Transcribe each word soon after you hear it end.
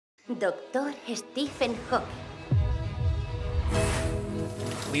Doctor Stephen Hawking.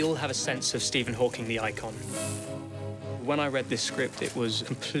 We all have a sense of Stephen Hawking, the icon. When I read this script, it was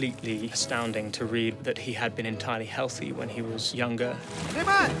completely astounding to read that he had been entirely healthy when he was younger.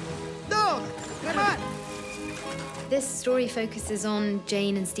 This story focuses on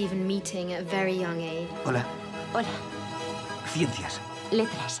Jane and Stephen meeting at a very young age. Hola. Hola. Ciencias.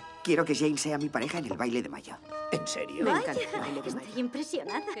 Letras. Quiero que Jane sea mi pareja en el baile de mayo. ¿En serio? Me encanta el baile de mayo. Estoy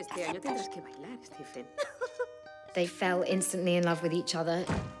impresionada. Este año tendrás que bailar, Stephen. They fell instantly in love with each other.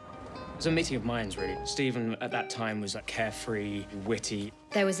 It was a meeting of minds, really. Stephen, at that time, was like carefree, witty.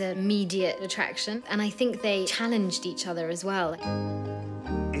 There was an immediate attraction, and I think they challenged each other as well.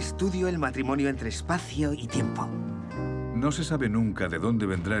 Estudio el matrimonio entre espacio y tiempo. No se sabe nunca de dónde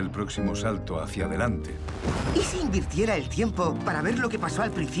vendrá el próximo salto hacia adelante. ¿Y si invirtiera el tiempo para ver lo que pasó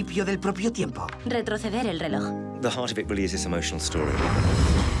al principio del propio tiempo? Retroceder el reloj. The heart of it really is this emotional story.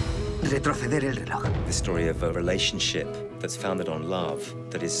 Retroceder el reloj. The story of a relationship that's founded on love,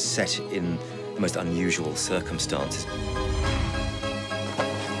 that is set in the most unusual circumstances.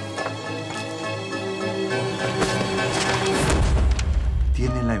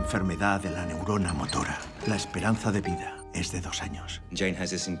 Tiene la enfermedad de la neurona motora. La esperanza de vida es de 2 años. Jane has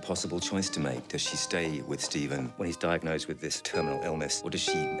this impossible choice to make. Does she stay with Stephen when he's diagnosed with this terminal illness, or does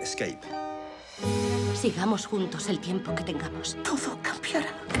she escape? Sigamos juntos el tiempo que tengamos. Todo cambiará.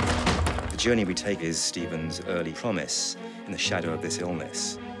 The journey we take is Stephen's early promise in the shadow of this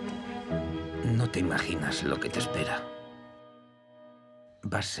illness. No te imaginas lo que te espera.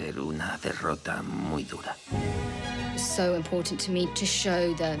 Va a ser una derrota muy dura. It's so important to me to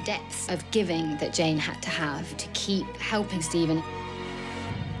show the depth of giving that Jane had to have to keep helping Stephen.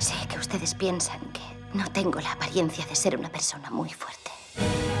 Sé que ustedes piensan que no tengo la apariencia de ser una persona muy fuerte.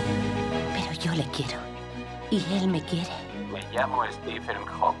 Pero yo le quiero. Y él me quiere. Me llamo Stephen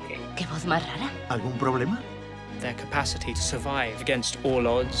Hawking. ¿Qué voz más rara? ¿Algún problema? Their capacity to survive against all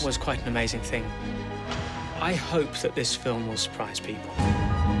odds was quite an amazing thing. I hope that this film will surprise people.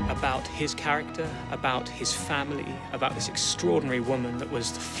 About his character, about his family, about this extraordinary woman that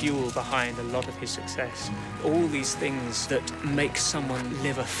was the fuel behind a lot of his success. All these things that make someone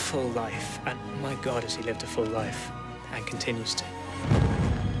live a full life. And my God, has he lived a full life and continues to.